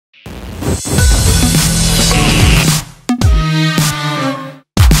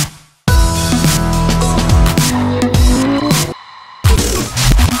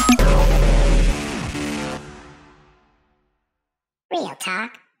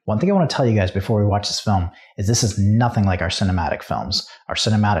One thing I want to tell you guys before we watch this film is this is nothing like our cinematic films. Our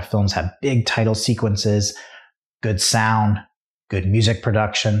cinematic films have big title sequences, good sound, good music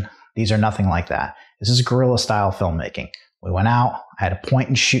production. These are nothing like that. This is guerrilla style filmmaking. We went out, I had a point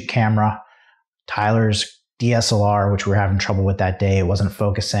and shoot camera, Tyler's DSLR, which we were having trouble with that day. It wasn't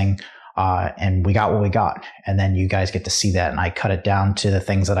focusing, and we got what we got. And then you guys get to see that, and I cut it down to the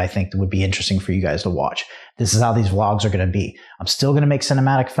things that I think would be interesting for you guys to watch. This is how these vlogs are going to be. I'm still going to make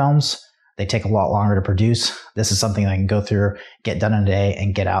cinematic films. They take a lot longer to produce. This is something I can go through, get done in a day,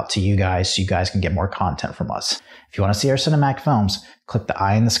 and get out to you guys so you guys can get more content from us. If you want to see our cinematic films, click the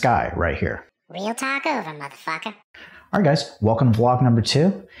eye in the sky right here. Real talk over, motherfucker. All right, guys, welcome to vlog number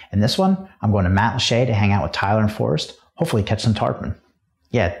 2. In this one, I'm going to Matlacha to hang out with Tyler and Forrest, hopefully catch some tarpon.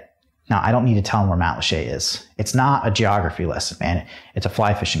 Yeah, now I don't need to tell them where Matlacha is. It's not a geography lesson, man. It's a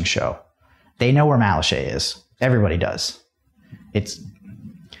fly fishing show. They know where Matlacha is. Everybody does. It's...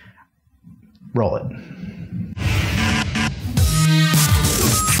 Roll it.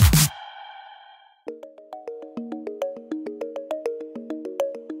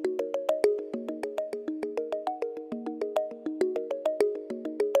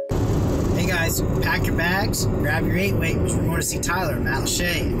 Hey guys, pack your bags, grab your 8-weight, because we're going to see Tyler in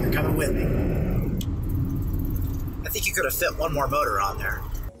Matlacha, and you're coming with me. I think you could have fit one more motor on there.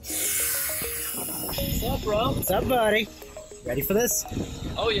 What's up, bro? What's up, buddy? Ready for this?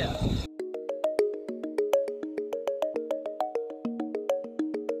 Oh, yeah.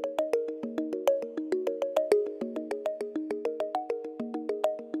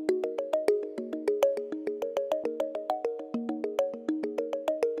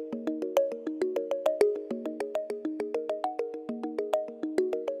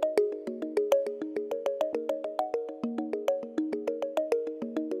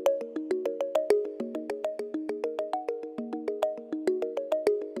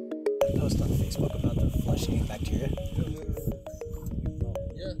 Post on Facebook about the flesh-eating bacteria.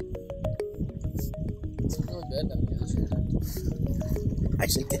 Yeah. It's going bad down here this week. I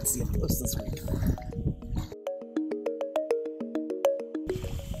actually did see a post this week.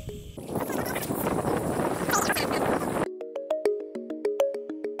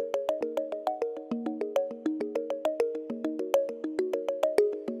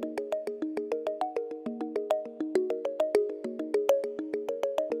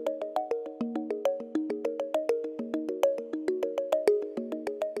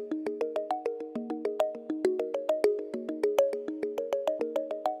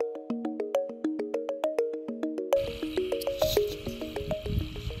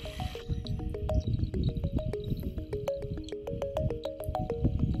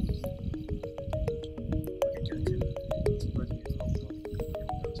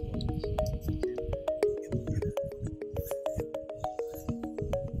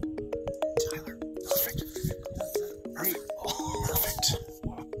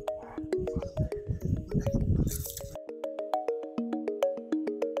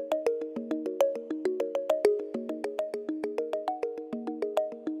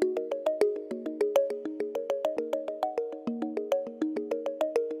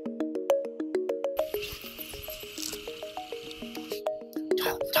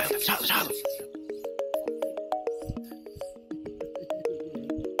 Tyler.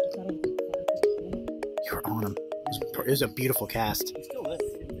 You're on him. It was a beautiful cast. He's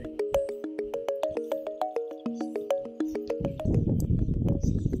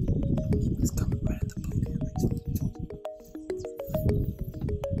coming right at the boat.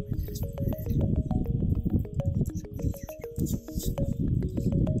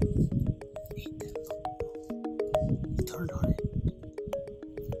 He turned on it.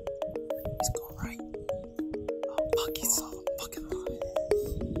 He's going right. Oh, fuck, he saw the fucking line.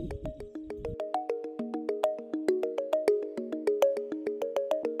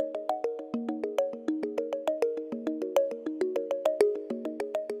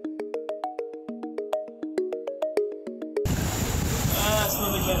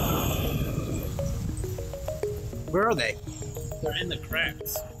 Where are they? They're in the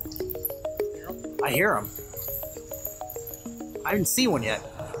cracks. I hear them. I didn't see one yet.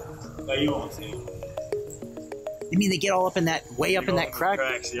 No, you won't see. You mean they get all up in that, way up in that crack?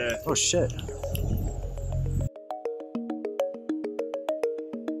 Cracks, yeah. Oh shit.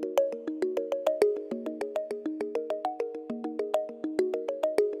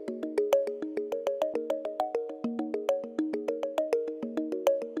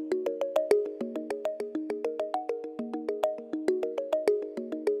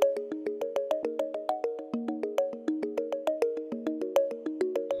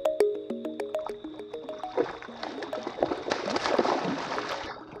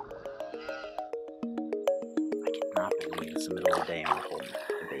 the middle of the day and we're holding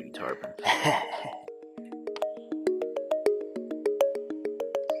the baby tarpon.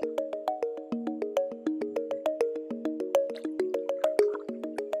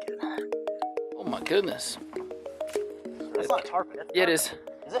 Oh my goodness. That's not a tarpon. Yeah, it is.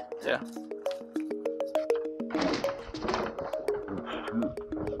 Is it? Yeah. I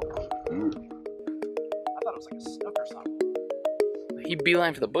thought it was like a snook or something. He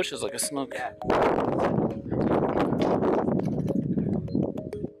beeline for the bushes like a snook. Yeah.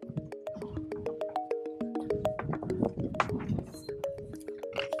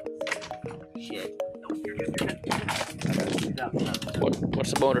 Shit.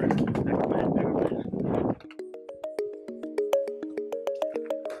 What's the motor?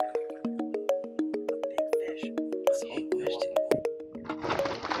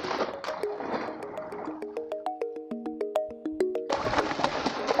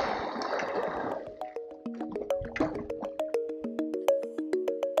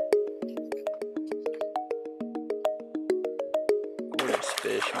 Gorgeous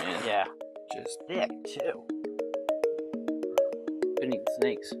fish, man. Yeah. Just Thick, too. been eating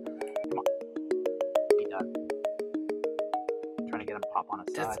snakes. Be done. Trying to get him to pop on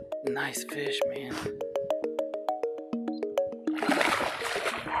his That's side. nice fish, man.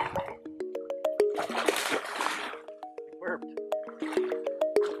 Burped.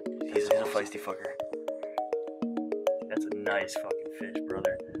 He's a feisty fucker. That's a nice fucking fish,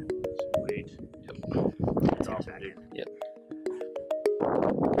 brother. Sweet. Yep. That's awesome, dude. Yep.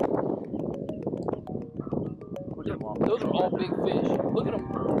 Look at them all. Those are all big fish. Look at them.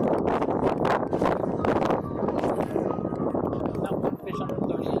 Not fish under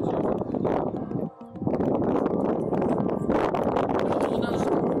 30 inches.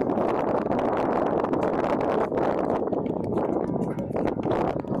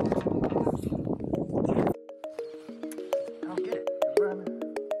 I don't get it.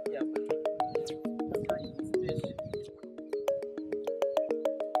 Yeah, but sometimes these fish,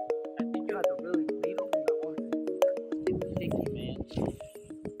 I think you have to really lead them in the ocean. It's sticky, man.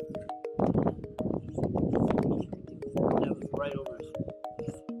 That was right over his.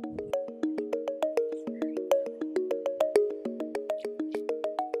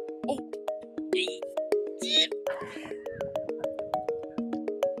 Oh, he did.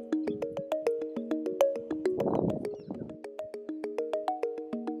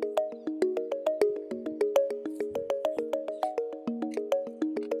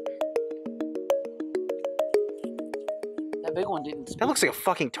 That big one didn't speak. That looks like a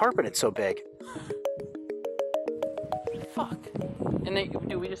fucking tarpon. It's so big. Fuck. And they,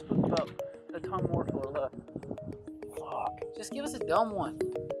 dude, we just picked up a ton more for left. Fuck. Just give us a dumb one.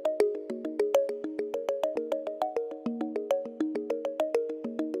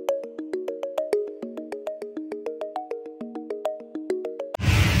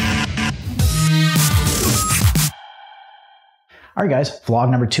 All right, guys, vlog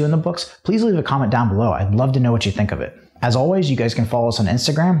number 2 in the books. Please leave a comment down below. I'd love to know what you think of it. As always, you guys can follow us on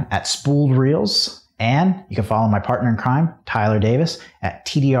Instagram at Spooled Reels, and you can follow my partner in crime, Tyler Davis, at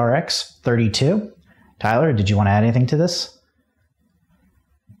TDRX32. Tyler, did you want to add anything to this?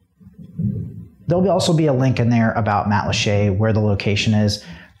 There'll also be a link in there about Matlacha, where the location is.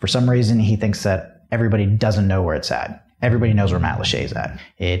 For some reason, he thinks that everybody doesn't know where it's at. Everybody knows where Matlacha is at.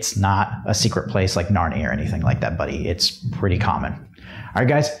 It's not a secret place like Narnia or anything like that, buddy. It's pretty common. All right,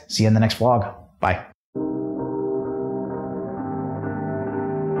 guys, see you in the next vlog. Bye.